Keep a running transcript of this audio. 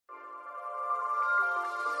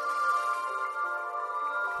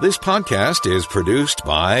This podcast is produced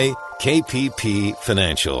by KPP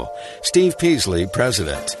Financial. Steve Peasley,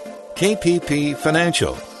 President. KPP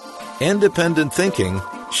Financial. Independent thinking,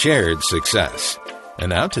 shared success. And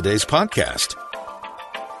now today's podcast.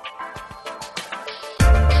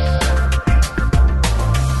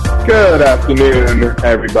 Good afternoon,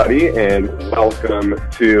 everybody, and welcome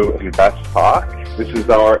to Invest Talk. This is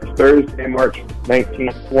our Thursday, March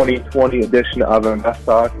 19th, 2020 edition of Invest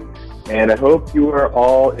Talk, and I hope you are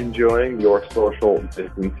all enjoying your social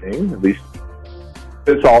distancing. At least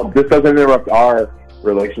this doesn't interrupt our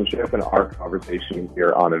relationship and our conversation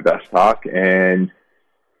here on Invest Talk. And,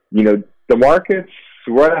 you know, the markets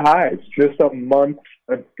were at highs just a month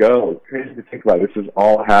ago. It's crazy to think about. This has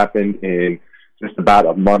all happened in just about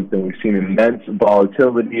a month, and we've seen immense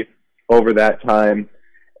volatility over that time.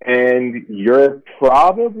 And you're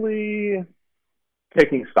probably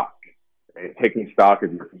taking stock, right? Taking stock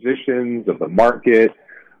of your positions, of the market,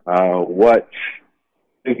 what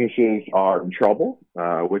businesses are in trouble,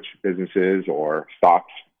 which businesses or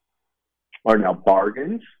stocks are now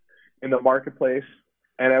bargains in the marketplace.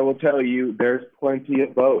 And I will tell you, there's plenty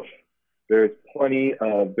of both. There's plenty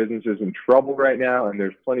of businesses in trouble right now, and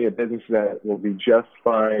there's plenty of businesses that will be just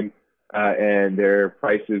fine, and their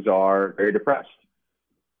prices are very depressed.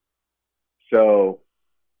 So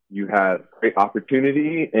you have great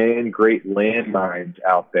opportunity and great landmines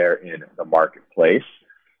out there in the marketplace.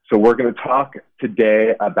 So we're going to talk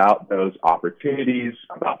today about those opportunities,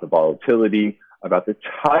 about the volatility, about the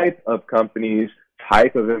type of companies,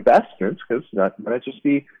 type of investments, because not just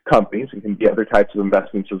the companies, it can be other types of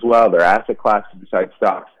investments as well. There are asset classes besides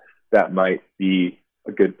stocks that might be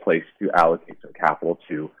a good place to allocate some capital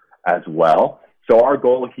to as well. So our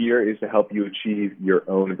goal here is to help you achieve your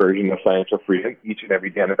own version of financial freedom. Each and every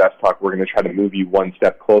day on Invest Talk, we're going to try to move you one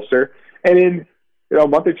step closer. And in a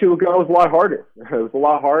month or two ago, it was a lot harder. It was a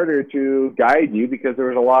lot harder to guide you because there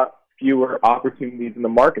was a lot fewer opportunities in the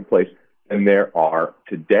marketplace than there are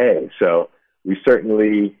today. So we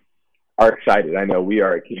certainly are excited. I know we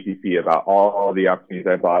are at KPP about all the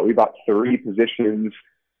opportunities I bought. We bought 3 positions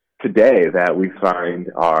today that we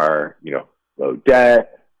find are, low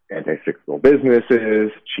debt, anti-cyclical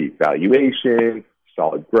businesses, cheap valuation,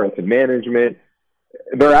 solid growth and management.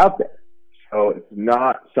 They're out there. So it's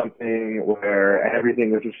not something where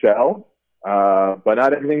everything is a sell, but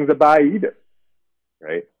not everything is a buy either,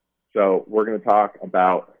 right? So we're going to talk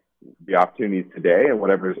about the opportunities today and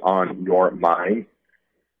whatever's on your mind.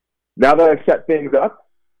 Now that I've set things up,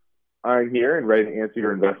 I'm here and ready to answer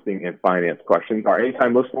your investing and finance questions. Our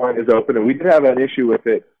anytime list line is open, and we did have an issue with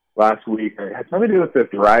it last week. It had something to do with the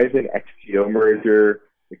Verizon XTO merger.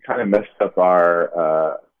 It kind of messed up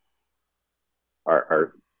our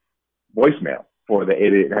voicemail for the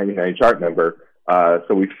 8899 chart number.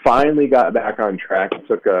 So we finally got back on track and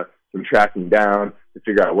took some tracking down to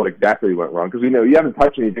figure out what exactly went wrong. Because we know you haven't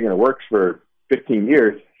touched anything and it works for 15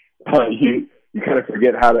 years. You kind of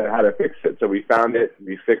forget how to fix it. So we found it,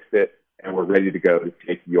 we fixed it, and we're ready to go to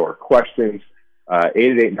take your questions.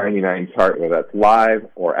 8899 chart, whether that's live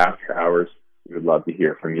or after hours, we would love to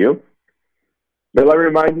hear from you. But let me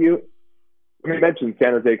remind you, we mentioned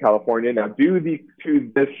San Jose, California. Now, due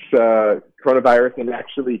to this coronavirus, and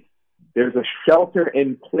actually there's a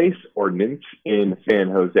shelter-in-place ordinance in San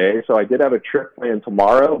Jose. So I did have a trip planned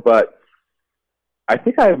tomorrow, but I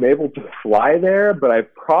think I'm able to fly there, but I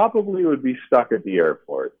probably would be stuck at the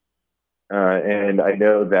airport. And I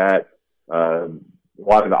know that a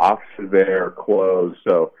lot of the offices there are closed,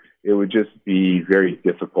 so it would just be very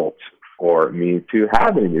difficult for me to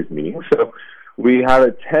have any of these meetings. So we have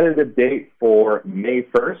a tentative date for May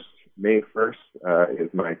 1st. May 1st is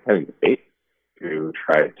my tentative date to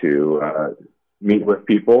try to meet with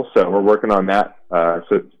people. So we're working on that.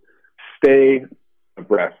 So stay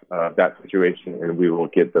abreast of that situation, and we will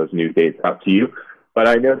get those new dates out to you. But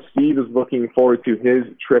I know Steve is looking forward to his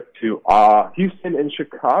trip to Houston and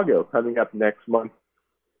Chicago coming up next month.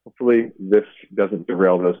 Hopefully this doesn't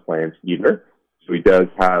derail those plans either. So he does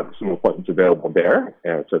have some appointments available there.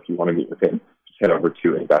 And so if you want to meet with him, just head over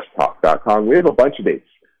to investtalk.com. We have a bunch of dates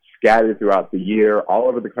scattered throughout the year, all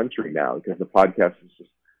over the country now, because the podcast is just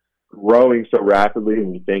growing so rapidly,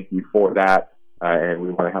 and we thank you for that. And we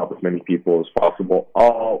want to help as many people as possible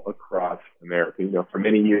all across America. For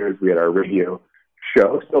many years, we had our radio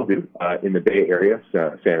show, still do, in the Bay Area,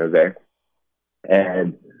 San Jose.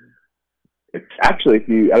 And it's actually,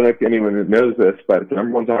 I don't know if anyone knows this, but it's the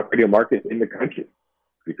number one talk radio market in the country.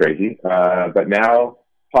 Pretty crazy. But now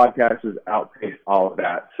podcasts has outpaced all of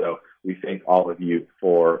that. So we thank all of you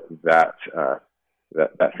for that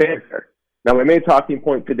fanfare. Now, my main talking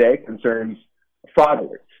point today concerns fraud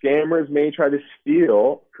alerts. scammers may try to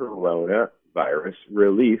steal coronavirus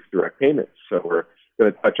relief direct payments. So we're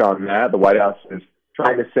going to touch on that. The White House is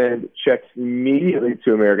trying to send checks immediately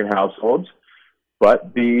to American households,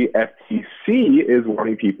 but the FTC is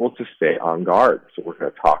warning people to stay on guard. So we're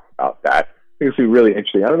going to talk about that. I think it's really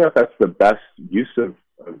interesting. I don't know if that's the best use of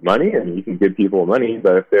money. I mean, you can give people money,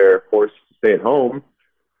 but if they're forced to stay at home,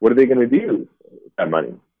 what are they going to do with that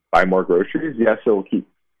money? Buy more groceries? Yes, it will keep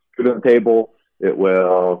food on the table. It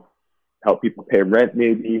will help people pay rent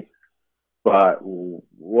maybe. But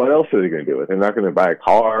what else are they going to do with it? They're not going to buy a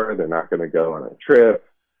car. They're not going to go on a trip.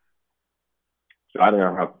 So I don't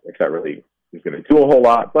know if that really is going to do a whole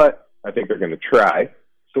lot, but I think they're going to try.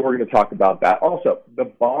 So we're going to talk about that. Also, the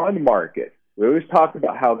bond market. We always talk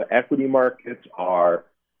about how the equity markets are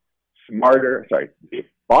smarter. The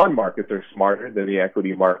bond markets are smarter than the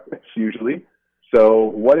equity markets usually. So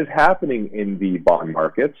what is happening in the bond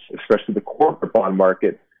markets, especially the corporate bond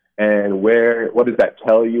market, and what does that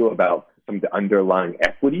tell you about some of the underlying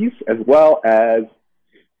equities, as well as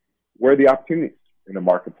where are the opportunities in the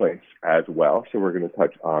marketplace as well? So we're going to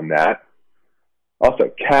touch on that.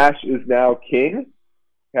 Also, cash is now king.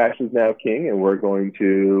 Cash is now king, and we're going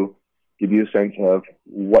to give you a sense of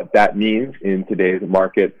what that means in today's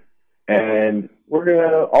market. And we're going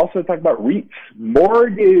to also talk about REITs,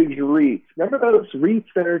 mortgage REITs. Remember those REITs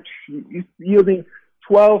that are yielding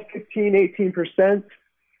 12, 15, 18%?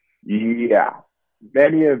 Yeah,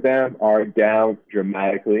 many of them are down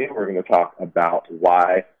dramatically. We're going to talk about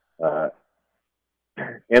why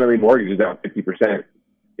Annaly Mortgage is down 50%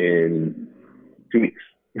 in 2 weeks,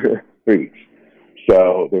 3 weeks.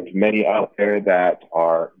 So there's many out there that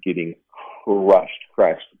are getting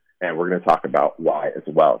crushed, and we're going to talk about why as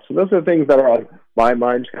well. So those are the things that are on my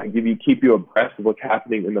mind, to kind of keep you abreast of what's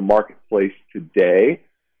happening in the marketplace today.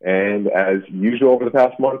 And as usual over the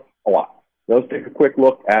past month, a lot. Let's take a quick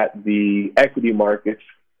look at the equity markets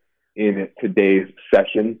in today's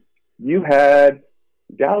session. You had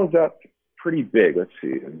Dow's up pretty big. Let's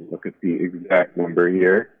see, look at the exact number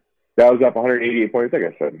here. That was up 188 points, like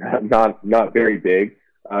I said, not very big.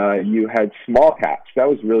 You had small caps. That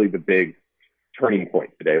was really the big turning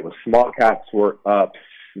point today. Was small caps were up.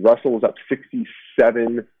 Russell was up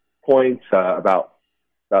 67 points, about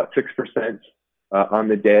 6% on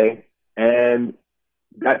the day, and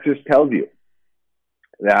that just tells you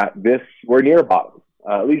that we're near bottom,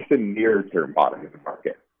 at least the near-term bottom of the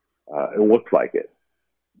market. It looks like it.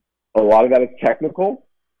 A lot of that is technical.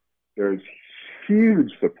 There's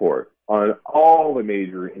huge support on all the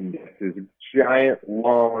major indexes, giant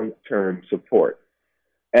long-term support.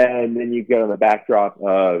 And then you get on the backdrop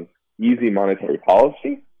of easy monetary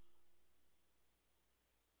policy,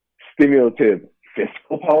 stimulative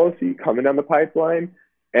fiscal policy coming down the pipeline,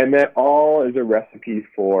 and that all is a recipe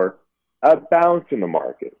for a bounce in the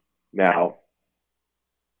market. Now,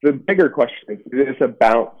 the bigger question is this a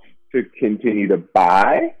bounce to continue to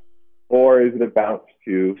buy, or is it a bounce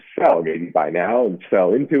to sell? Maybe buy now and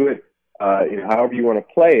sell into it. However you want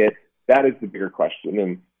to play it, that is the bigger question.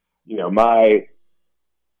 And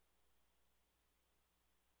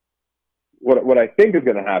what I think is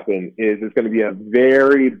going to happen is it's going to be a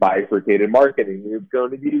very bifurcated market, and it's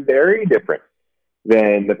going to be very different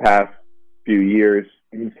than the past few years,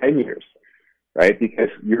 even 10 years, right? Because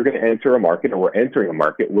you're going to enter a market, or we're entering a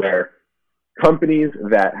market where companies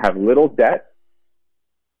that have little debt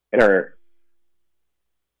and are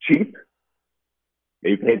cheap,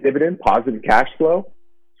 maybe pay a dividend, positive cash flow,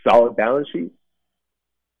 solid balance sheet,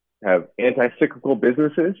 have anti-cyclical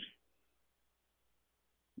businesses,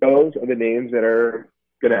 those are the names that are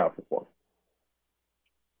going to outperform.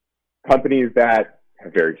 Companies that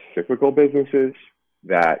have very cyclical businesses,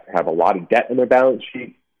 that have a lot of debt in their balance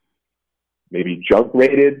sheet, maybe junk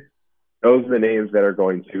rated, those are the names that are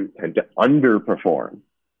going to tend to underperform.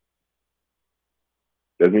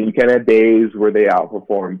 Doesn't mean you can't have days where they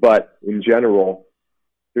outperform, but in general,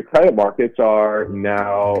 the credit markets are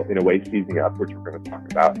now, in a way, seizing up, which we're going to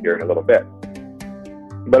talk about here in a little bit.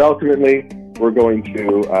 But ultimately, we're going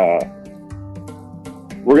to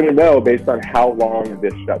know based on how long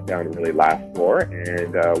this shutdown really lasts for,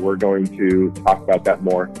 and we're going to talk about that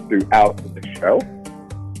more throughout the show.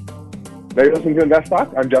 Now you're listening to Invest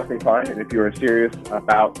Talk. I'm Justin Klein, and if you're serious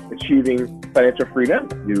about achieving financial freedom,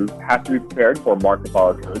 you have to be prepared for market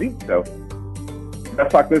volatility. So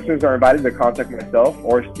Invest Talk listeners are invited to contact myself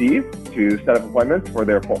or Steve to set up appointments for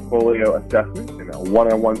their portfolio assessment in a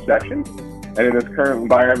one-on-one session. And in this current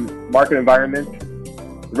market environment,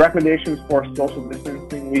 the recommendations for social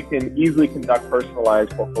distancing, we can easily conduct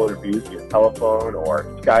personalized portfolio reviews via telephone or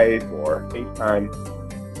Skype or FaceTime.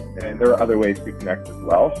 And there are other ways to connect as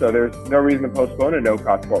well. So there's no reason to postpone a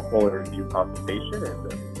no-cost portfolio review consultation and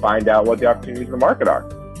to find out what the opportunities in the market are.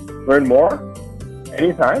 Learn more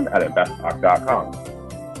anytime at investtalk.com.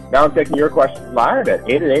 Now I'm taking your questions live at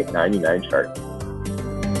 888-99-CHART.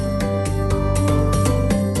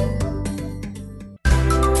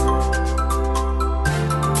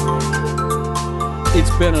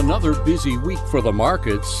 It's been another busy week for the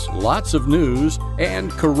markets, lots of news,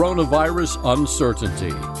 and coronavirus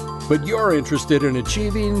uncertainty. But you're interested in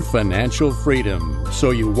achieving financial freedom,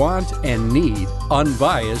 so you want and need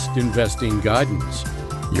unbiased investing guidance.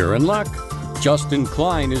 You're in luck. Justin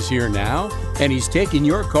Klein is here now, and he's taking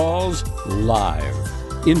your calls live.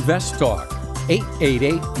 Invest Talk,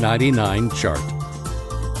 888-99-CHART.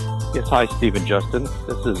 Yes, hi, Steve and Justin.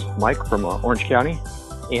 This is Mike from Orange County,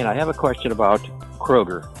 and I have a question about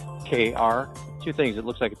Kroger, KR. Two things. It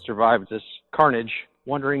looks like it survived this carnage.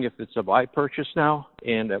 Wondering if it's a buy purchase now,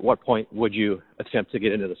 and at what point would you attempt to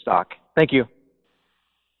get into the stock? Thank you.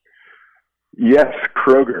 Yes,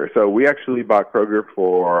 Kroger. So we actually bought Kroger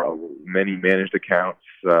for many managed accounts,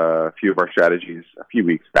 a few of our strategies a few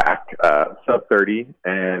weeks back, sub 30,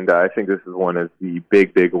 and I think this is one of the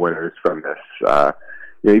big winners from this.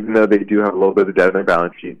 Even though they do have a little bit of debt on their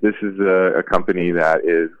balance sheet, this is a company that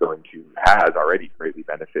has already greatly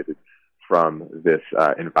benefited from this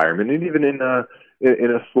environment, and even in a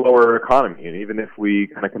slower economy. And even if we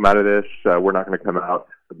kind of come out of this, we're not going to come out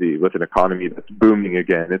with an economy that's booming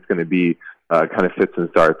again. It's going to be kind of fits and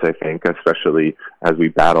starts, I think, especially as we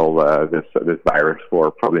battle this virus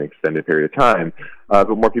for probably an extended period of time. But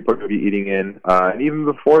more people are going to be eating in. And even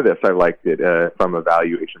before this, I liked it from a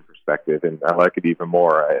valuation perspective, and I like it even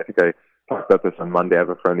more. I think I talked about this on Monday. I have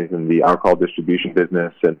a friend who's in the alcohol distribution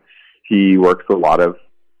business, and he works for a lot of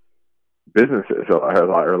businesses, a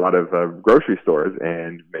lot of grocery stores,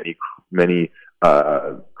 and many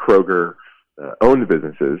Kroger owned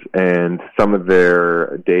businesses, and some of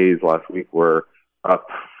their days last week were up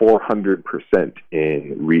 400%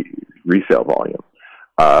 in resale volume,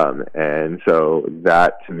 and so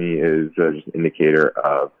that to me is just an indicator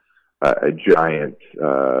of a giant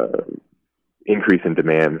increase in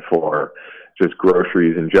demand for just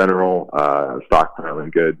groceries in general,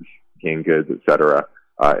 stockpiling goods, canned goods, etc.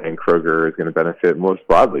 And Kroger is going to benefit most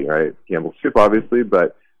broadly, right? Campbell's Soup, obviously,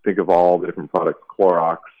 but think of all the different products,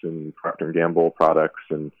 Clorox and Procter & Gamble products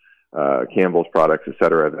and Campbell's products, et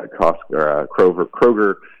cetera, that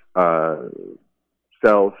Kroger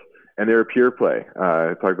sells, and they're a pure play.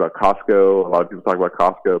 Talk about Costco. A lot of people talk about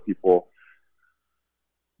Costco.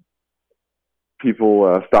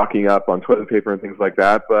 People stocking up on toilet paper and things like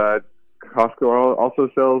that, but Costco also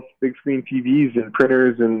sells big screen TVs and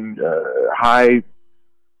printers and high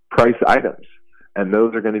price items, and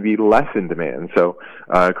those are going to be less in demand. So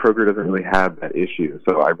Kroger doesn't really have that issue.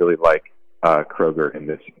 So I really like Kroger in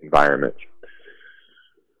this environment.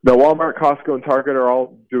 Now, Walmart, Costco, and Target are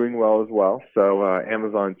all doing well as well. So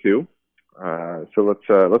Amazon too. So let's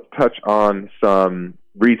touch on some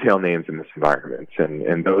retail names in this environment,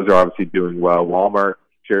 and those are obviously doing well. Walmart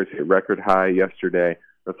shares hit record high yesterday.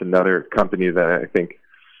 That's another company that I think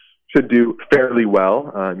should do fairly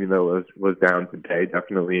well, even though it was down today.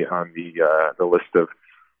 Definitely on the list of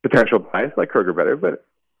potential buys, like Kroger better, but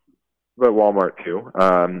Walmart too.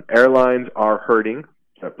 Airlines are hurting.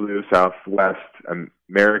 JetBlue, Southwest,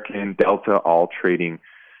 American, Delta, all trading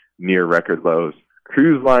near record lows.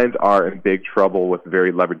 Cruise lines are in big trouble with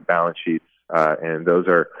very leveraged balance sheets, and those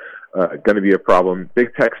are going to be a problem.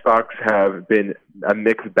 Big tech stocks have been a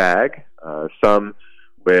mixed bag. Some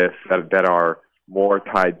that are more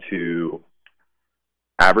tied to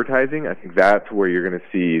advertising. I think that's where you're going to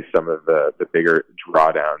see some of the bigger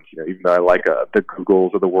drawdowns. Even though I like the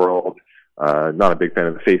Googles of the world, not a big fan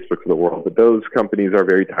of the Facebooks of the world, but those companies are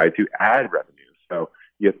very tied to ad revenue. So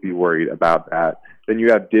you have to be worried about that. Then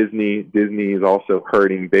you have Disney. Disney is also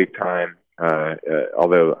hurting big time,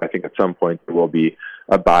 although I think at some point there will be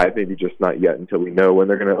a buy, maybe just not yet until we know when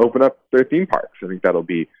they're going to open up their theme parks. I think that'll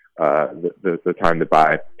be the time to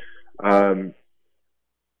buy.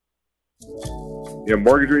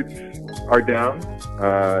 Mortgage rates are down,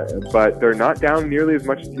 but they're not down nearly as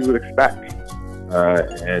much as you would expect.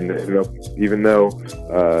 And even though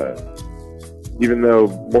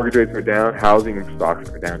mortgage rates are down, housing stocks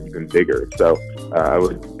are down even bigger. So I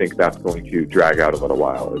would think that's going to drag out a little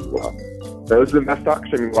while as well. Those are the Invest Talk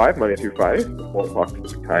streaming live Monday through Friday, 4 o'clock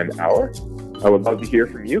Pacific time hour. I would love to hear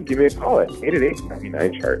from you. Give me a call at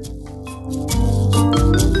 888-99-CHART.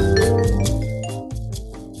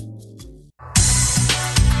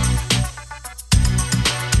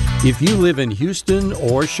 If you live in Houston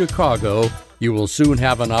or Chicago, You will soon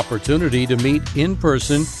have an opportunity to meet in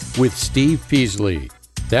person with Steve Peasley.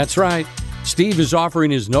 That's right. Steve is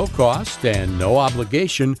offering his no-cost and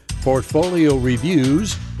no-obligation portfolio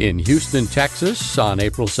reviews in Houston, Texas on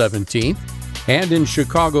April 17th and in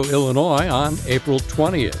Chicago, Illinois on April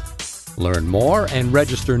 20th. Learn more and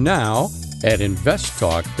register now at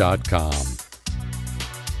investtalk.com.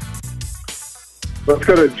 Let's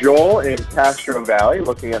go to Joel in Castro Valley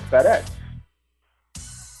looking at FedEx.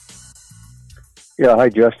 Yeah, hi,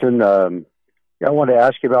 Justin. I wanted to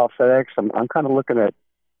ask you about FedEx. I'm kind of looking at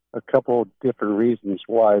a couple different reasons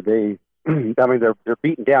why they, they're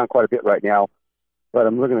beaten down quite a bit right now, but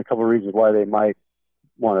I'm looking at a couple of reasons why they might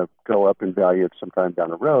want to go up in value at some time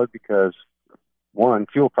down the road because, one,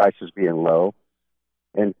 fuel prices being low,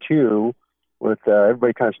 and two, with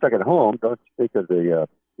everybody kind of stuck at home, don't you think of the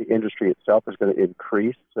industry itself is going to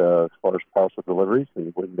increase as far as parcel deliveries,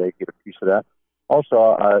 and wouldn't they get a piece of that?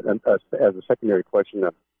 Also, as a secondary question,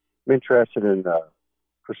 I'm interested in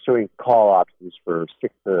pursuing call options for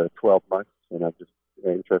 6 to 12 months, and I'm just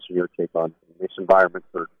interested in your take on this environment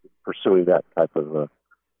for pursuing that type of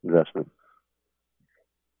investment.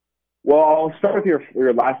 Well, I'll start with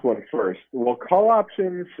your last one first. Well, call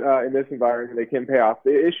options in this environment, they can pay off.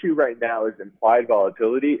 The issue right now is implied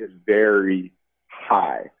volatility is very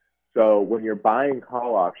high. So when you're buying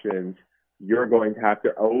call options, you're going to have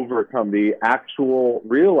to overcome the actual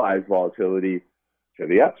realized volatility to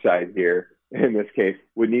the upside here. In this case,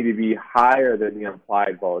 would need to be higher than the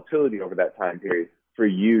implied volatility over that time period for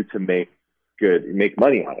you to make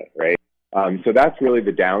money on it, right? So that's really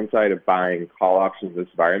the downside of buying call options in this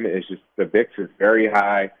environment. It's just the VIX is very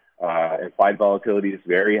high, implied volatility is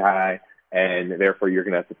very high, and therefore you're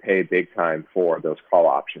going to have to pay big time for those call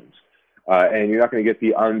options. And you're not going to get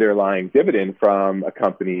the underlying dividend from a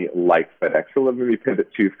company like FedEx. So let me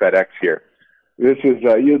pivot to FedEx here. This is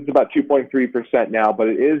it's about 2.3% now, but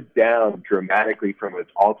it is down dramatically from its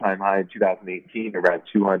all-time high in 2018, around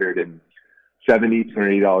 $280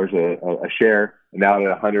 a share, and now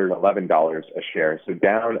at $111 a share. So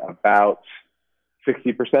down about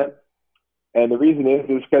 60%. And the reason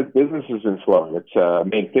is because business has been slowing. It's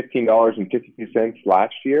made $15.52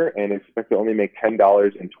 last year, and expect to only make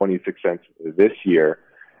 $10.26 this year.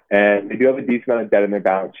 And they do have a decent amount of debt in their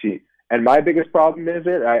balance sheet. And my biggest problem is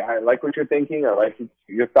I like what you're thinking. I like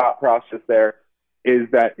your thought process there.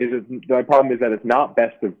 My problem is that it's not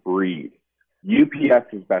best of breed.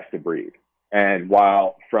 UPS is best of breed. And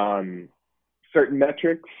while from certain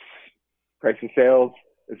metrics, price of sales,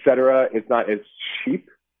 et cetera, it's not as cheap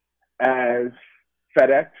as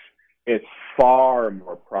FedEx, it's far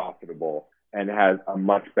more profitable and has a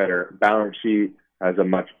much better balance sheet, has a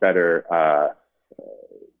much better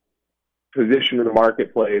position in the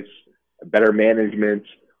marketplace, better management.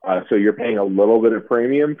 So you're paying a little bit of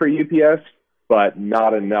premium for UPS, but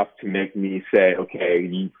not enough to make me say, okay,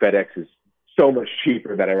 FedEx is so much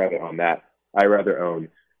cheaper that I'd rather own that. I'd rather own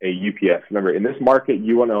a UPS. Remember, in this market,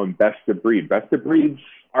 you want to own best of breed. Best of breeds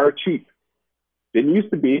are cheap. Didn't used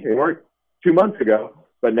to be. They weren't 2 months ago,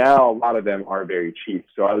 but now a lot of them are very cheap.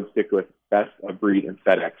 So I would stick with best of breed, and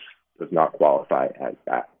FedEx does not qualify as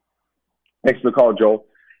that. Thanks for the call, Joel.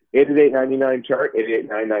 888-99-CHART,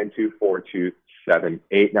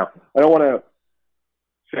 888-992-4278. Now, I don't want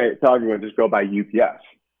to tell everyone just go buy UPS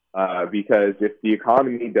because if the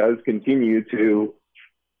economy does continue to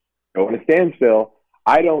go in a standstill,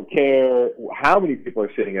 I don't care how many people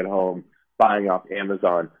are sitting at home buying off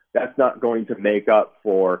Amazon. That's not going to make up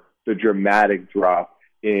for the dramatic drop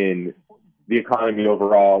in the economy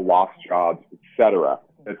overall, lost jobs, etc.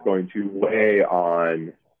 That's going to weigh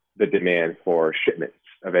on the demand for shipments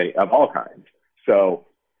of all kinds. So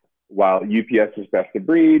while UPS is best of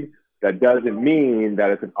breed, that doesn't mean that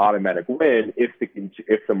it's an automatic win if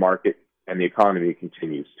the market and the economy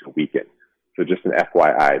continues to weaken. So just an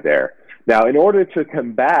FYI there. Now, in order to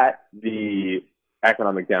combat the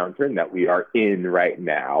economic downturn that we are in right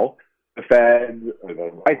now,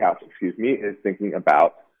 the White House, is thinking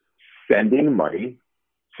about sending money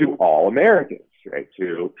to all Americans, right,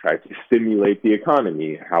 to try to stimulate the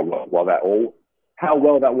economy. How well that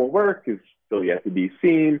will work is still yet to be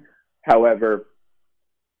seen. However,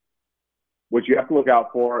 what you have to look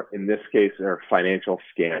out for in this case are financial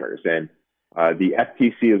scammers. And the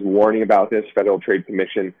FTC is warning about this, Federal Trade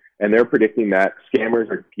Commission, and they're predicting that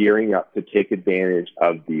scammers are gearing up to take advantage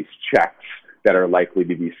of these checks that are likely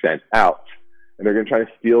to be sent out. And they're going to try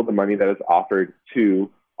to steal the money that is offered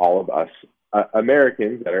to all of us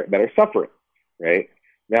Americans that are suffering, right?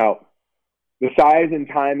 Now, the size and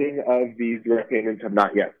timing of these direct payments have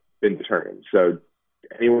not yet been determined. So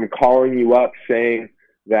anyone calling you up saying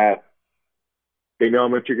that they know how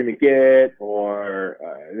much you're going to get, or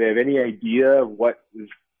they have any idea of what is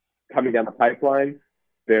coming down the pipeline,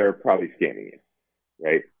 they're probably scamming you,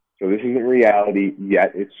 right? So this isn't reality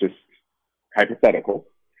yet. It's just hypothetical.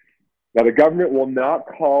 Now, the government will not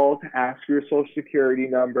call to ask for your social security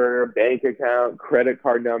number, bank account, credit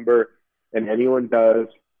card number, and anyone does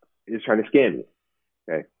is trying to scam you,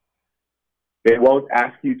 okay? They won't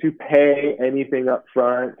ask you to pay anything up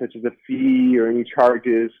front, such as a fee or any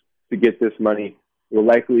charges to get this money. It will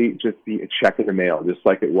likely just be a check in the mail, just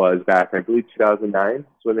like it was back, I believe, 2009 is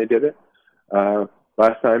when they did it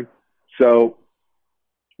last time. So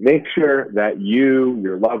make sure that you,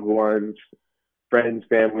 your loved ones, friends,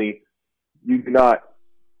 family, you do not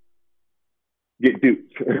get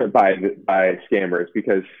duped by scammers,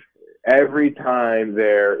 because every time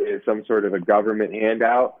there is some sort of a government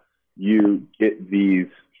handout, you get these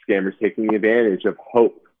scammers taking advantage of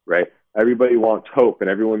hope, right? Everybody wants hope, and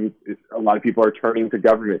a lot of people are turning to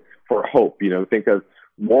government for hope. Think of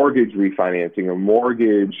mortgage refinancing or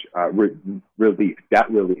mortgage relief, debt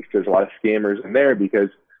relief. There's a lot of scammers in there because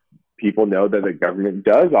people know that the government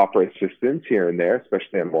does offer assistance here and there,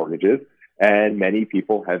 especially on mortgages, and many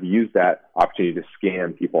people have used that opportunity to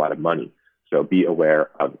scam people out of money. So be aware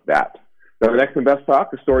of that. Now, the next Invest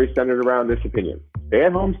Talk, the story is centered around this opinion.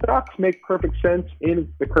 Stay-at-home stocks make perfect sense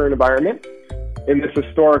in the current environment. In this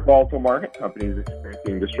historic volatile market, companies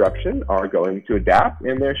experiencing disruption are going to adapt,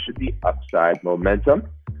 and there should be upside momentum.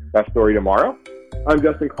 That story tomorrow. I'm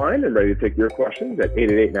Justin Klein, and ready to take your questions at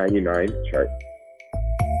 888-99-CHART.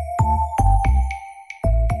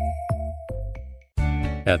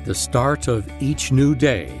 At the start of each new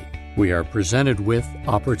day, we are presented with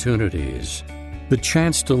opportunities. The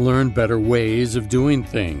chance to learn better ways of doing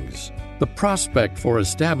things. The prospect for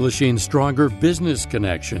establishing stronger business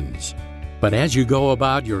connections. But as you go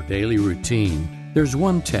about your daily routine, there's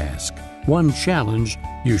one task, one challenge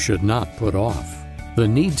you should not put off. The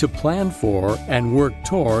need to plan for and work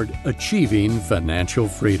toward achieving financial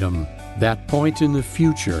freedom. That point in the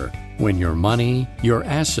future when your money, your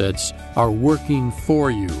assets are working for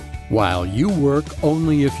you, while you work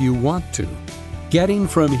only if you want to. Getting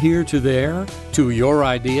from here to there, to your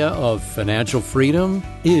idea of financial freedom,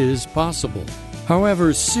 is possible.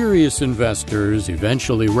 However, serious investors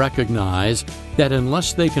eventually recognize that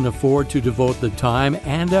unless they can afford to devote the time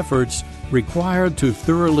and efforts required to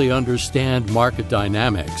thoroughly understand market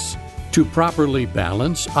dynamics, to properly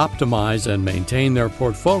balance, optimize, and maintain their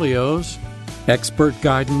portfolios, expert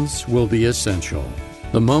guidance will be essential.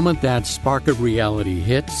 The moment that spark of reality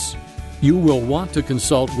hits, you will want to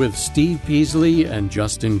consult with Steve Peasley and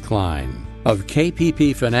Justin Klein of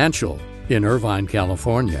KPP Financial in Irvine,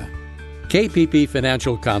 California. KPP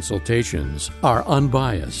Financial consultations are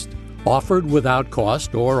unbiased, offered without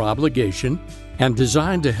cost or obligation, and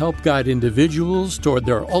designed to help guide individuals toward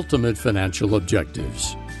their ultimate financial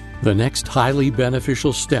objectives. The next highly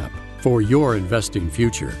beneficial step for your investing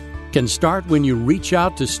future can start when you reach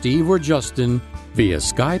out to Steve or Justin via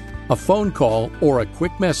Skype, a phone call, or a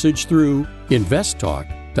quick message through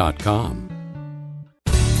investtalk.com.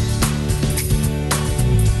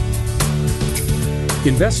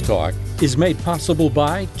 InvestTalk is made possible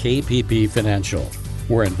by KPP Financial,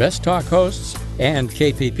 where InvestTalk hosts and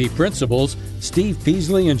KPP principals Steve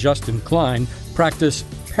Peasley and Justin Klein practice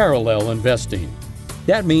parallel investing.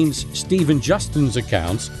 That means Steve and Justin's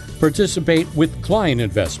accounts participate with client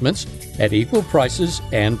investments at equal prices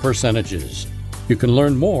and percentages. You can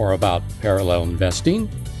learn more about parallel investing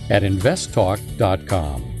at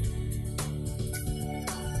investtalk.com.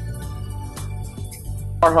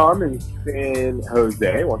 Arham in San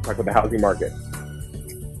Jose wants to talk about the housing market.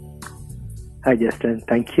 Hi, Justin.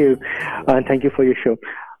 Thank you. And thank you for your show.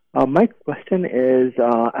 My question is,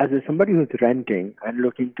 as somebody who's renting and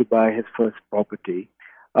looking to buy his first property,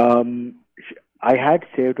 I had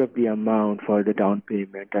saved up the amount for the down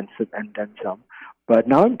payment and then some. But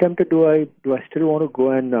now I'm tempted, do I still want to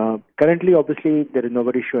go and, currently obviously there is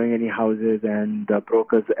nobody showing any houses and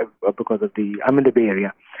brokers because of I'm in the Bay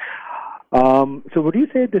Area. So would you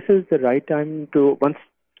say this is the right time to, once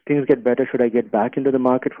things get better, should I get back into the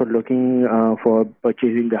market for looking for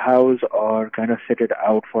purchasing the house, or kind of sit it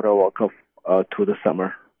out for a walk through the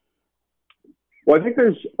summer? Well, I think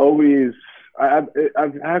there's always, I've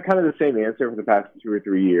had kind of the same answer for the past 2 or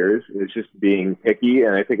 3 years. It's just being picky.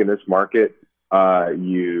 And I think in this market,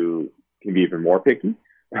 you can be even more picky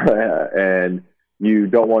and you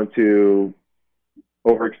don't want to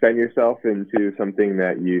overextend yourself into something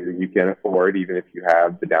that you can't afford, even if you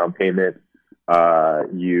have the down payment.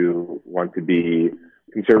 You want to be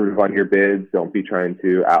conservative on your bids. Don't be trying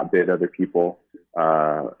to outbid other people.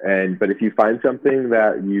 But if you find something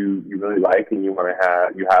that you really like and you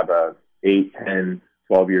have a 8, 10,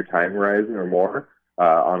 12-year time horizon or more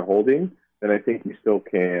on holding, then I think you still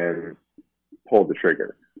can pull the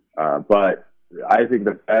trigger. But I think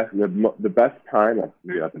the best time,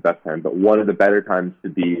 maybe not the best time, but one of the better times to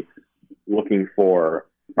be looking for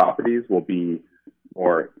properties will be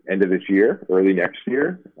more end of this year, early next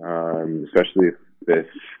year, especially if this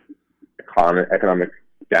economic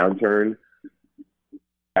downturn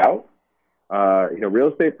out.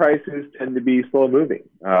 Real estate prices tend to be slow moving.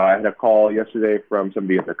 I had a call yesterday from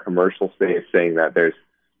somebody in the commercial space saying that there's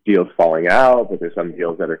deals falling out, but there's some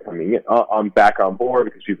deals that are coming in, back on board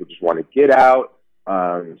because people just want to get out.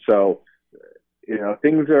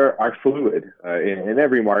 Things are fluid in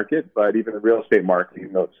every market, but even the real estate market,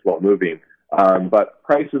 even though it's slow moving. But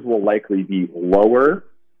prices will likely be lower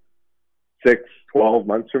 6, 12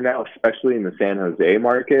 months from now, especially in the San Jose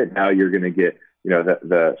market. Now you're going to get,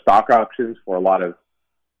 the stock options for a lot of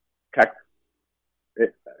tech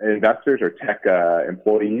investors or tech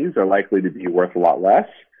employees are likely to be worth a lot less.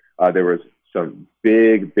 There was some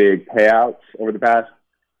big payouts over the past,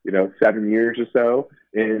 7 years or so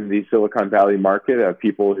in the Silicon Valley market of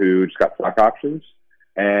people who just got stock options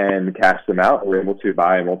and cashed them out and were able to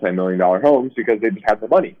buy multi-million-dollar homes because they just had the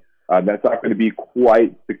money. That's not going to be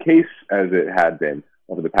quite the case as it had been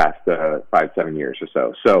over the past 5-7 years or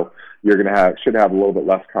so. So you're going to should have a little bit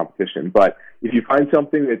less competition. But if you find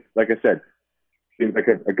something that, like I said, seems like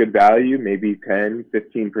a good value, maybe 10,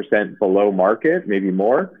 15% below market, maybe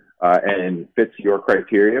more, and fits your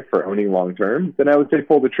criteria for owning long term, then I would say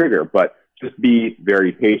pull the trigger. But just be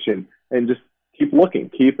very patient and just keep looking,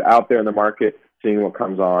 keep out there in the market, seeing what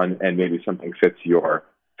comes on, and maybe something fits your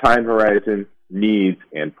time horizon, needs,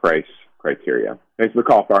 and price criteria. Thanks for the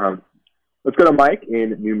call, Farham. Let's go to Mike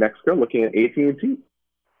in New Mexico, looking at AT&T.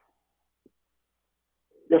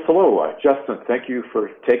 Yes, hello, Justin. Thank you for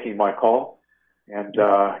taking my call. And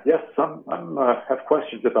yes, I have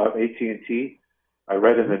questions about AT&T. I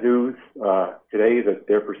read in the news today that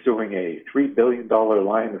they're pursuing a $3 billion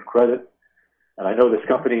line of credit. And I know this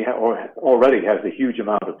company already has a huge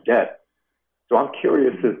amount of debt. So I'm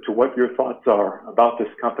curious as to what your thoughts are about this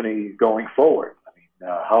company going forward. I mean,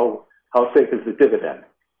 how safe is the dividend?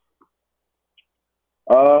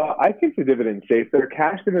 I think the dividend's safe. Their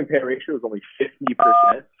cash dividend pay ratio is only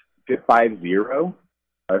 50%, 50.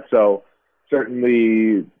 So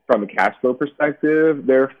certainly from a cash flow perspective,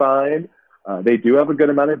 they're fine. They do have a good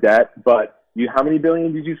amount of debt, but how many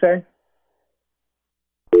billion did you say?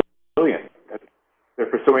 Billion. They're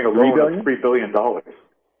pursuing a loan of $3 billion.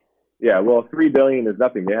 Yeah, well, $3 billion is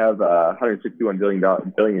nothing. They have $161 billion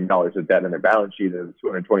of debt on their balance sheet and a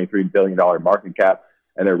 $223 billion market cap,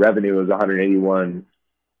 and their revenue is $181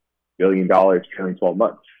 billion trailing 12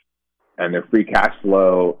 months. And their free cash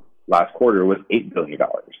flow last quarter was $8 billion.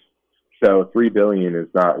 So $3 billion is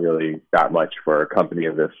not really that much for a company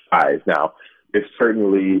of this size. Now, they've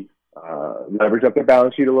certainly leveraged up their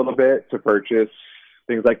balance sheet a little bit to purchase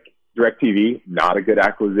things like DirecTV. Not a good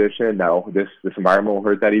acquisition. Now, this environment will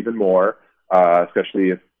hurt that even more,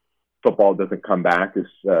 especially if football doesn't come back in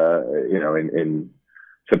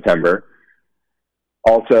September.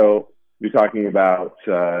 Also, you're talking about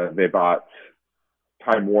they bought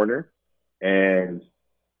Time Warner, and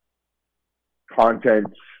content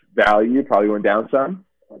value probably went down some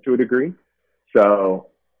to a degree. So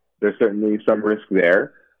there's certainly some risk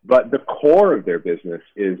there. But the core of their business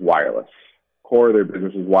is wireless.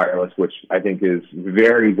 Which I think is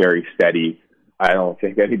very, very steady. I don't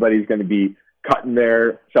think anybody's going to be cutting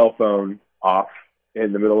their cell phone off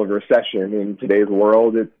in the middle of a recession. In today's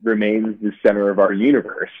world, it remains the center of our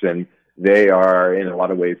universe. And they are, in a lot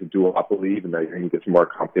of ways, a duopoly, even though you're going to get some more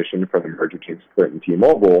competition from the merger between Sprint and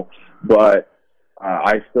T-Mobile. But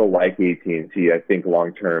I still like AT&T. I think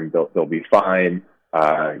long-term they'll be fine.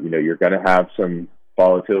 You're going to have some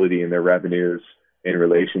volatility in their revenues in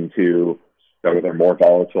relation to some of their more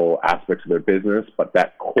volatile aspects of their business, but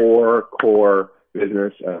that core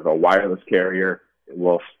business of a wireless carrier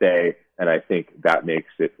will stay, and I think that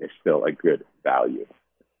makes it still a good value.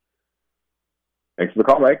 Thanks for the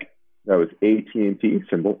call, Mike. That was AT&T.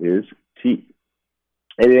 Symbol is T.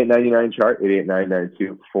 8899 chart,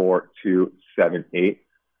 889-924-278.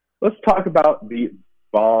 Let's talk about the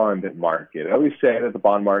bond market. I always say that the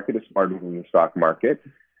bond market is smarter than the stock market,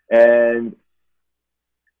 and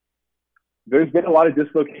there's been a lot of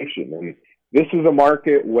dislocation. And this is a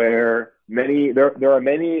market where there are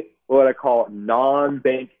many what I call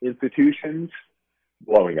non-bank institutions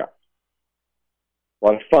blowing up. A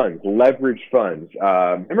lot of funds, leveraged funds.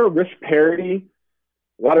 Remember risk parity?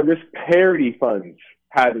 A lot of risk parity funds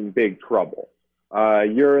having big trouble.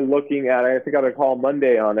 You're looking at, I think I got a call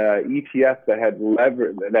Monday on a ETF that had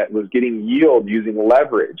that was getting yield using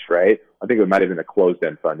leverage, right? I think it might have been a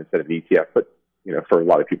closed-end fund instead of ETF, but for a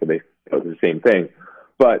lot of people, it was the same thing.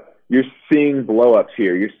 But you're seeing blow-ups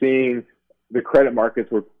here. You're seeing the credit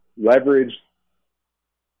markets where leveraged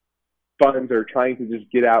funds are trying to just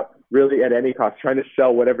get out really at any cost, trying to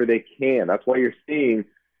sell whatever they can. That's why you're seeing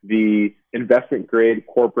the investment-grade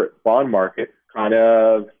corporate bond market kind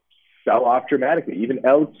of sell off dramatically. Even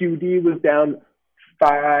LQD was down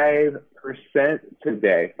 5%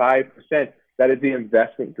 today, 5%. That is the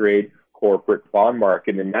investment-grade corporate bond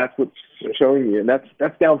market, and that's what's showing you. And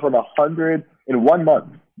that's down from 100 in 1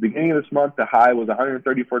 month. Beginning of this month, the high was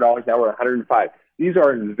 $134. Now we're $105. These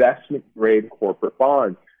are investment-grade corporate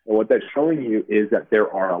bonds. And what that's showing you is that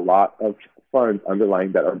there are a lot of funds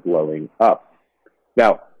underlying that are blowing up.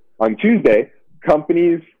 Now, on Tuesday,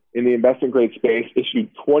 companies in the investment-grade space issued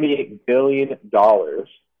 $28 billion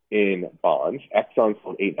in bonds. Exxon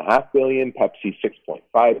sold $8.5 billion, Pepsi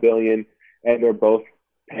 $6.5 billion, and they're both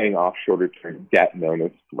paying off shorter-term debt known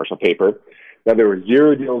as commercial paper. Now, there were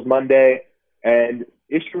 0 deals Monday, and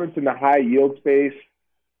issuance in the high-yield space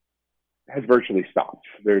has virtually stopped.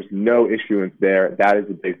 There's no issuance there. That is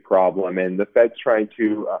a big problem, and the Fed's trying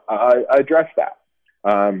to address that.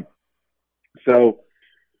 So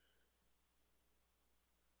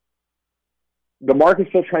the market's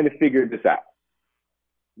still trying to figure this out.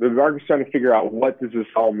 The market's trying to figure out what does this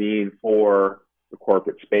all mean for the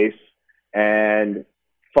corporate space, and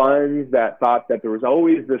funds that thought that there was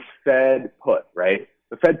always this Fed put, right?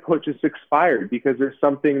 The Fed put just expired because there's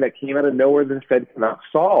something that came out of nowhere that the Fed cannot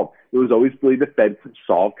solve. It was always believed the Fed could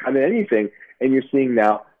solve kind of anything, and you're seeing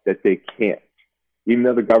now that they can't. Even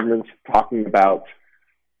though the government's talking about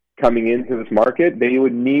coming into this market, they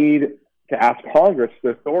would need to ask Congress the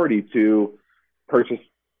authority to purchase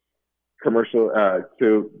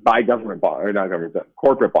to buy government bonds, or not government,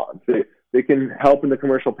 corporate bonds. They can help in the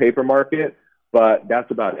commercial paper market, but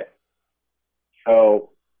that's about it. So,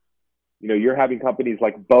 you're having companies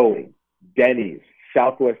like Boeing, Denny's,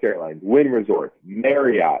 Southwest Airlines, Wynn Resorts,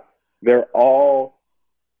 Marriott. They're all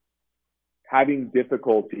having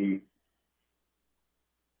difficulty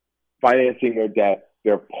financing their debt.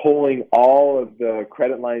 They're pulling all of the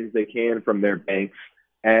credit lines they can from their banks.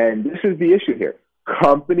 And this is the issue here.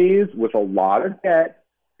 Companies with a lot of debt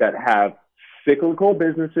that have cyclical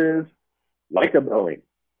businesses like a Boeing,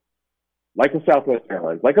 like a Southwest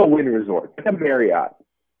Airlines, like a Wynn Resort, like a Marriott,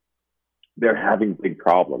 they're having big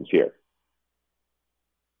problems here.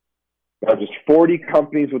 Now, just 40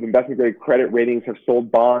 companies with investment-grade credit ratings have sold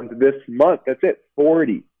bonds this month. That's it,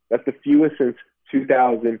 40. That's the fewest since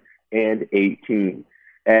 2018.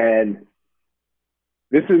 And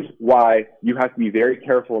this is why you have to be very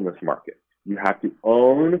careful in this market. You have to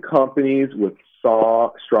own companies with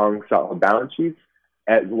strong, solid balance sheets,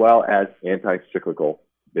 as well as anti-cyclical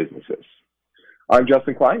businesses. I'm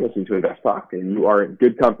Justin Klein, listening to Invest Talk, and you are in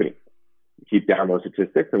good company. Keep download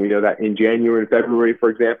statistics, and we know that in January and February, for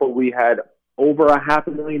example, we had over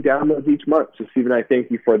 500,000 downloads each month. So, Steve and I thank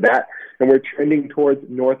you for that. And we're trending towards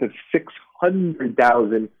north of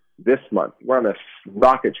 600,000 this month. We're on a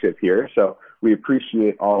rocket ship here, so we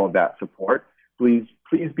appreciate all of that support. Please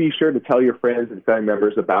be sure to tell your friends and family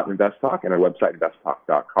members about Invest Talk and our website,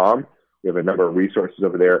 investtalk.com. We have a number of resources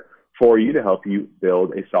over there for you to help you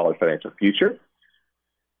build a solid financial future.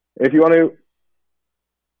 If you're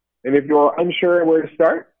unsure where to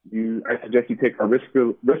start, I suggest you take our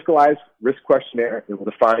Riskalyze risk questionnaire. It will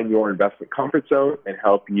define your investment comfort zone and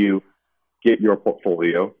help you get your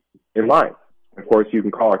portfolio in line. Of course, you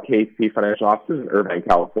can call our KP Financial offices in Irvine,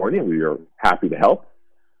 California. We are happy to help.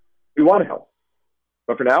 We want to help.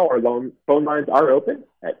 But for now, our phone lines are open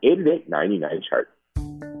at 888-99-CHART.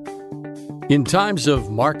 In times of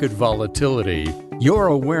market volatility, your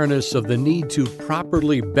awareness of the need to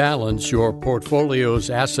properly balance your portfolio's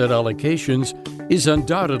asset allocations is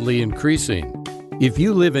undoubtedly increasing. If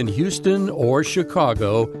you live in Houston or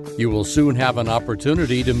Chicago, you will soon have an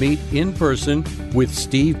opportunity to meet in person with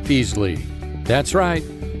Steve Peasley. That's right,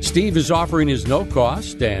 Steve is offering his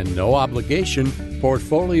no-cost and no-obligation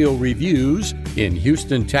portfolio reviews in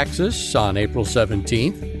Houston, Texas on April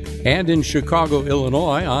 17th and in Chicago,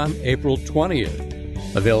 Illinois on April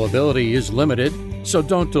 20th. Availability is limited, so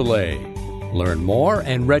don't delay. Learn more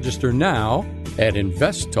and register now at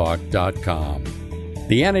investtalk.com.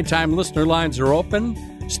 The Anytime listener lines are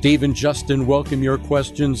open. Steve and Justin welcome your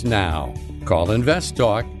questions now. Call Invest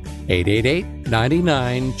Talk,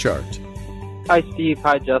 888-99-CHART. Hi, Steve.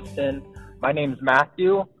 Hi, Justin. My name's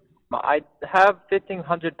Matthew. I have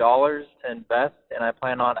 $1,500 to invest, and I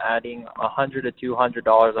plan on adding $100 to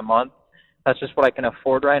 $200 a month. That's just what I can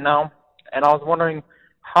afford right now. And I was wondering,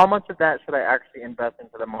 how much of that should I actually invest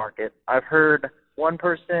into the market? I've heard one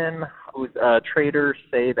person who's a trader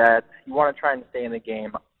say that you want to try and stay in the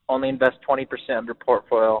game, only invest 20% of your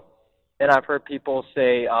portfolio. Then I've heard people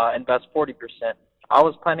say invest 40%. I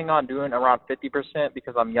was planning on doing around 50%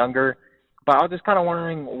 because I'm younger. But I was just kind of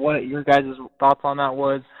wondering what your guys' thoughts on that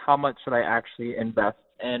was. How much should I actually invest?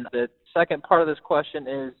 And the second part of this question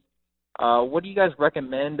is, what do you guys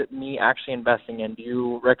recommend me actually investing in? Do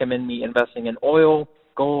you recommend me investing in oil,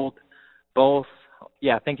 gold, both?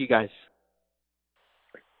 Yeah, thank you guys.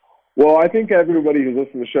 Well, I think everybody who's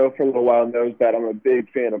listened to the show for a little while knows that I'm a big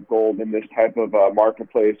fan of gold in this type of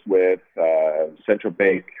marketplace with central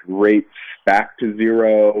bank rates back to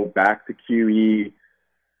zero, back to QE.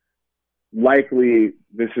 Likely,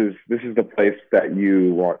 this is the place that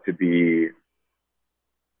you want to be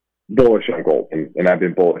bullish on gold, and I've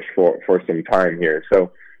been bullish for some time here.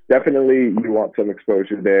 So definitely you want some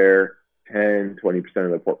exposure there, 10, 20%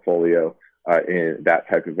 of the portfolio in that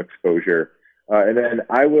type of exposure. And then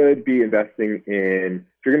I would be investing in,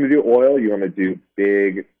 if you're going to do oil, you want to do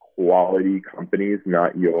big quality companies,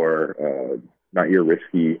 not your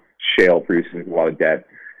risky shale producers with a lot of debt.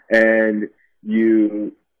 And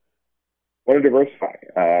you want to diversify.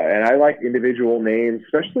 And I like individual names,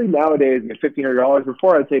 especially nowadays at $1,500.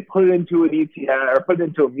 Before, I'd say put it into an ETF or put it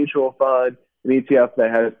into a mutual fund, an ETF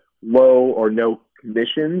that has low or no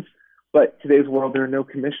commissions. But today's world, there are no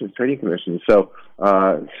commissions, trading commissions. So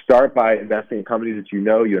start by investing in companies that you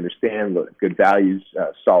understand, good values,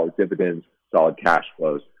 solid dividends, solid cash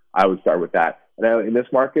flows. I would start with that. And in this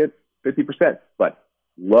market, 50%, but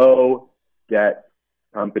low debt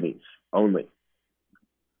companies only.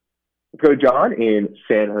 Let's go to John in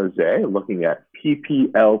San Jose, looking at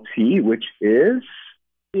PPLT, which is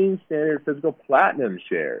Standard Physical Platinum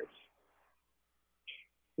shares.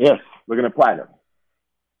 Yes, looking at platinum.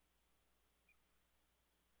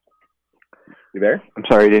 You there? I'm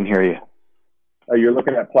sorry, I didn't hear you. You're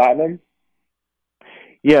looking at platinum?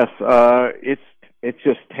 Yes, it's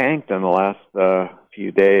just tanked in the last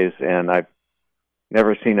few days, and I've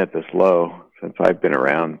never seen it this low since I've been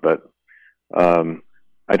around. But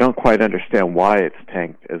I don't quite understand why it's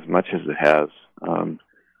tanked as much as it has.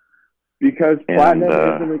 Because platinum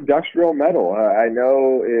is an industrial metal. I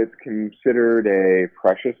know it's considered a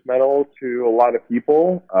precious metal to a lot of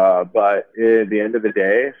people, but at the end of the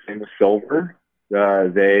day, same with silver.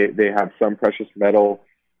 They have some precious metal,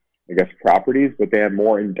 I guess, properties, but they have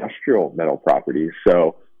more industrial metal properties.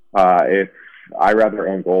 So if I rather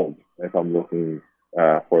own gold if I'm looking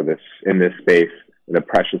for this in this space, in the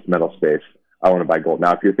precious metal space, I want to buy gold.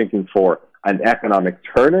 Now, if you're thinking for an economic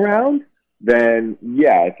turnaround, then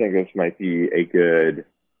yeah, I think this might be a good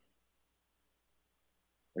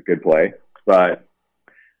play. But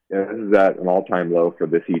this is at an all-time low for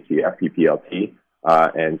this ETF, PPLT.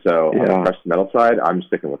 And so on the precious metal side, I'm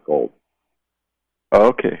sticking with gold. Oh,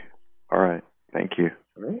 okay. All right. Thank you.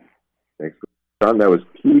 All right. Thanks, John. That was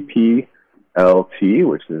PPLT,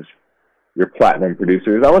 which is your platinum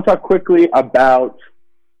producers. I want to talk quickly about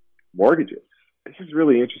mortgages. This is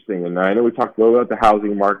really interesting. And I know we talked a little about the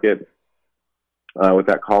housing market with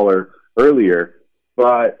that caller earlier.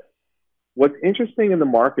 But what's interesting in the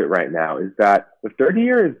market right now is that the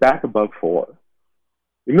 30-year is back above 4.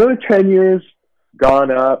 Even though the 10 years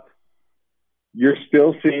gone up, you're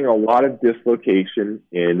still seeing a lot of dislocation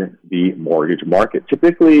in the mortgage market.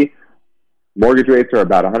 Typically, mortgage rates are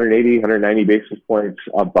about 180, 190 basis points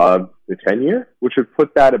above the 10-year, which would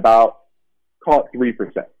put that about, call it 3%.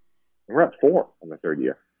 And we're at 4 on the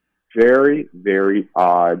 30-year. Very, very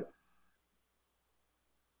odd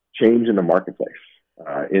change in the marketplace,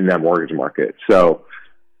 in that mortgage market. So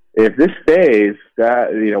if this stays,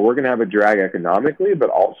 that we're going to have a drag economically, but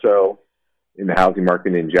also in the housing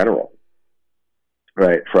market in general,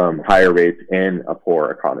 right, from higher rates and a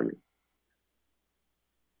poor economy.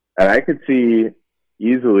 And I could see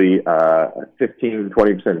easily a 15 to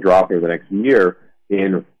 20% drop over the next year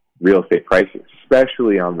in real estate prices,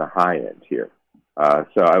 especially on the high end here.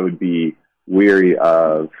 So I would be weary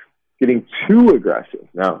of getting too aggressive.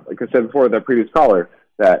 Now, like I said before, that previous caller,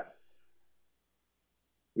 that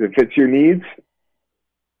if it fits your needs,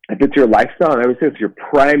 if it's your lifestyle, and I would say it's your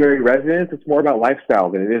primary residence, it's more about lifestyle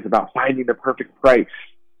than it is about finding the perfect price.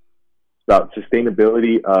 It's about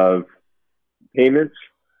sustainability of payments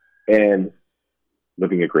and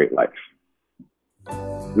living a great life.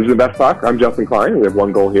 This is Invest Talk. I'm Justin Klein. We have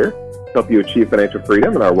one goal here: to help you achieve financial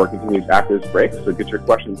freedom, and our work continues after this break. So get your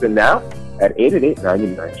questions in now at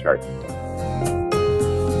 888-99-CHART.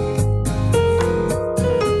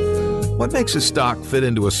 What makes a stock fit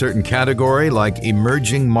into a certain category like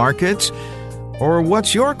emerging markets? Or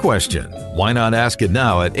what's your question? Why not ask it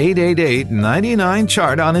now at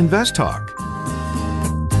 888-99-CHART on Invest Talk.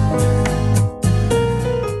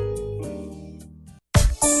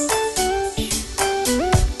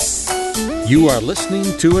 You are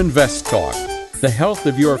listening to Invest Talk. The health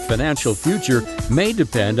of your financial future may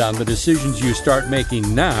depend on the decisions you start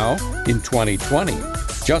making now in 2020.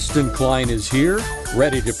 Justin Klein is here,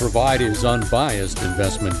 ready to provide his unbiased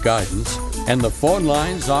investment guidance, and the phone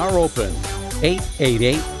lines are open.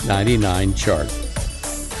 888-99-CHART.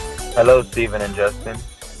 Hello, Stephen and Justin.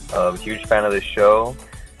 Huge fan of the show.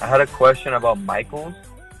 I had a question about Michaels.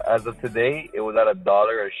 As of today, it was at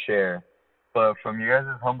 $1 a share. But from your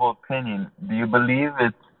guys' humble opinion, do you believe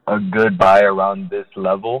it's a good buy around this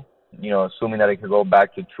level? You know, assuming that it could go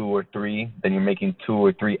back to 2 or 3, then you're making 2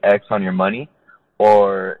 or 3x on your money?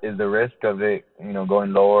 Or is the risk of it,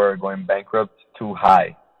 going lower or going bankrupt too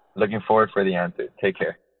high? Looking forward for the answer. Take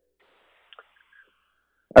care.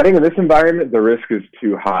 I think in this environment, the risk is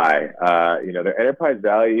too high. Their enterprise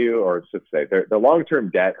value, or should say, their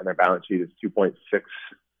long-term debt on their balance sheet is $2.6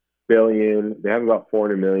 billion. They have about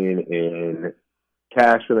 $400 million in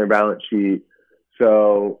cash on their balance sheet.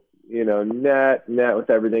 So, net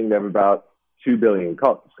with everything, they have about $2 billion.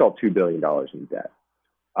 It's called $2 billion in debt.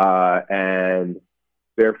 And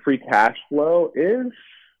their free cash flow is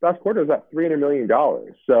last quarter was about $300 million.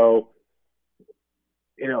 So,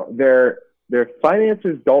 their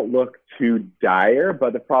finances don't look too dire,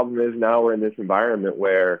 but the problem is now we're in this environment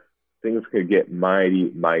where things could get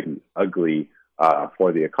mighty, mighty ugly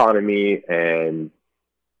for the economy. And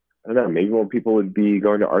I don't know, maybe more people would be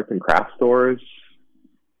going to arts and crafts stores.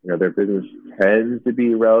 Their business tends to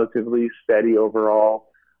be relatively steady overall.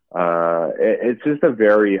 It's just a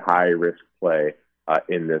very high risk play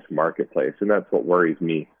in this marketplace, and that's what worries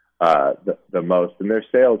me the most. And their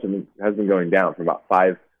sales has been going down from about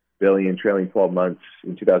 $5 billion trailing 12 months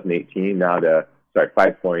in 2018 now to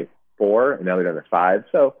 5.4, and now they're down to 5.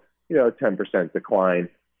 So a 10% decline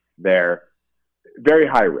there. Very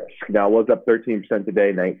high risk. Now it was up 13%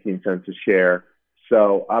 today, 19 cents a share.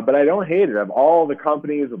 So, but I don't hate it. Of all the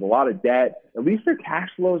companies with a lot of debt, at least their cash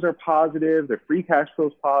flows are positive. Their free cash flow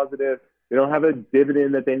is positive. They don't have a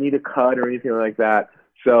dividend that they need to cut or anything like that.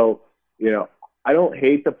 So, I don't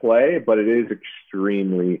hate the play, but it is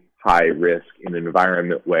extremely high risk in an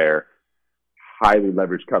environment where highly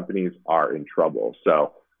leveraged companies are in trouble.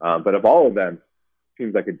 So, but of all of them,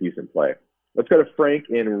 seems like a decent play. Let's go to Frank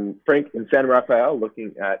in San Rafael,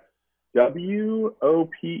 looking at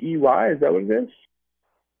WOPEY. Is that what it is?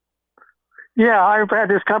 Yeah, I've had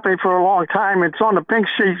this company for a long time. It's on the pink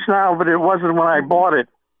sheets now, but it wasn't when I bought it.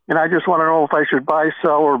 And I just want to know if I should buy,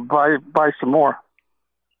 sell, or buy some more.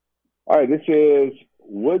 All right, this is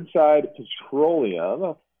Woodside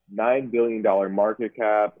Petroleum, $9 billion market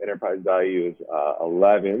cap. Enterprise value is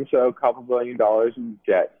 $11, so a couple $1 billion in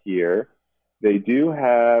debt here. They do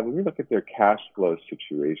have, let me look at their cash flow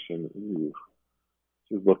situation. Ooh,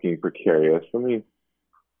 this is looking precarious.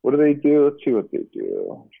 What do they do? Let's see what they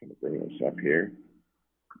do. I'm trying to bring this up here.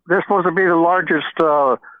 They're supposed to be the largest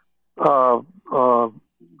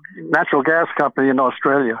natural gas company in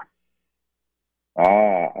Australia.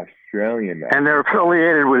 Australian. And they're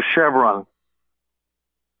affiliated with Chevron.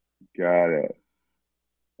 Got it.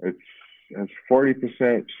 It's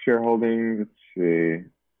 40% shareholding. Let's see.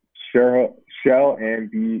 Shell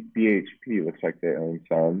and BHP looks like they own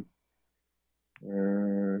some.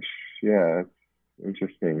 Yeah,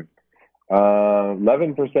 interesting.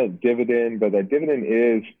 11% dividend, but that dividend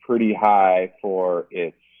is pretty high for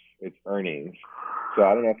its earnings. So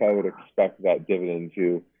I don't know if I would expect that dividend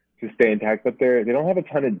to stay intact, but they don't have a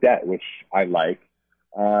ton of debt, which I like.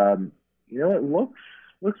 It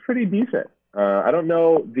looks pretty decent. I don't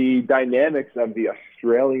know the dynamics of the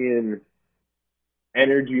Australian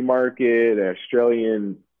energy market,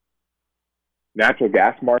 Australian natural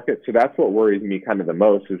gas market. So that's what worries me kind of the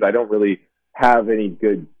most, is I don't really have any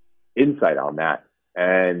good insight on that.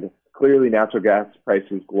 And clearly natural gas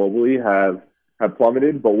prices globally have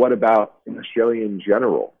plummeted, but what about in Australia in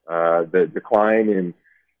general? The decline in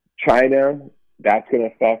China, that's going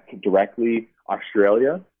to affect directly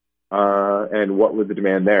Australia, and what was the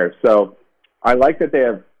demand there? So I like that they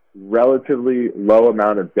have relatively low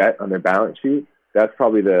amount of debt on their balance sheet. That's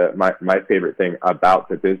probably my favorite thing about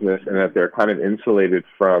the business, and that they're kind of insulated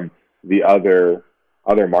from the other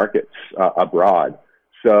markets abroad.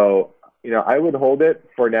 So, I would hold it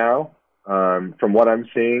for now. From what I'm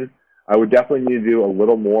seeing, I would definitely need to do a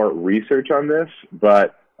little more research on this,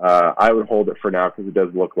 but I would hold it for now because it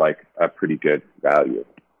does look like a pretty good value.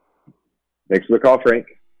 Thanks for the call, Frank.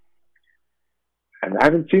 And I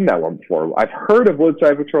haven't seen that one before. I've heard of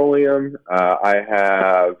Woodside Petroleum.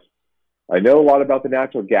 I know a lot about the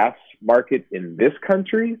natural gas market in this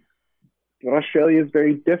country, but Australia is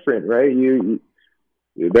very different, right?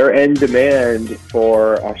 Their end demand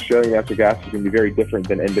for Australian natural gas is going to be very different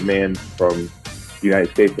than end demand from the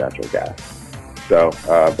United States natural gas. So,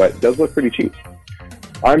 but it does look pretty cheap.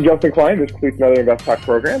 I'm Justin Klein. This completes another Invest Talk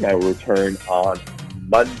program. I will return on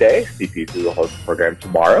Monday. Steve Peasley will host the program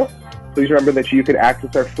tomorrow. Please remember that you can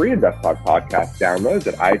access our free Invest Talk podcast downloads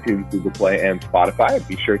at iTunes, Google Play, and Spotify.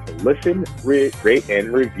 Be sure to listen, rate,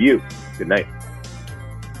 and review. Good night.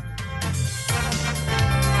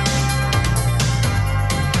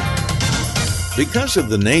 Because of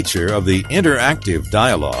the nature of the interactive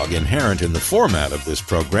dialogue inherent in the format of this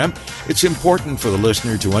program, it's important for the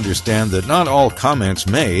listener to understand that not all comments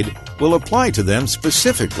made will apply to them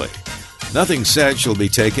specifically. Nothing said shall be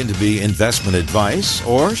taken to be investment advice,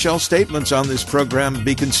 or shall statements on this program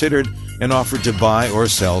be considered an offer to buy or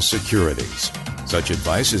sell securities. Such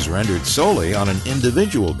advice is rendered solely on an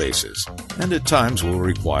individual basis, and at times will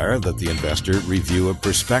require that the investor review a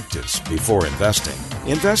prospectus before investing.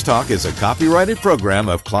 Invest Talk is a copyrighted program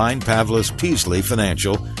of Klein Pavlis Peasley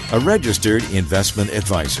Financial, a registered investment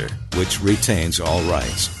advisor, which retains all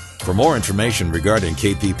rights. For more information regarding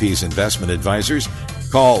KPP's investment advisors,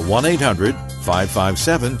 call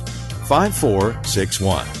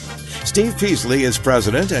 1-800-557-5461. Steve Peasley is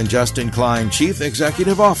President and Justin Klein, Chief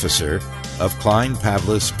Executive Officer of Klein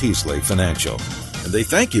Pavlis Peasley Financial. And they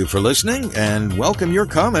thank you for listening and welcome your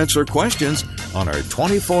comments or questions on our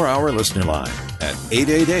 24-hour listener line at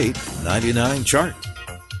 888-99-CHART.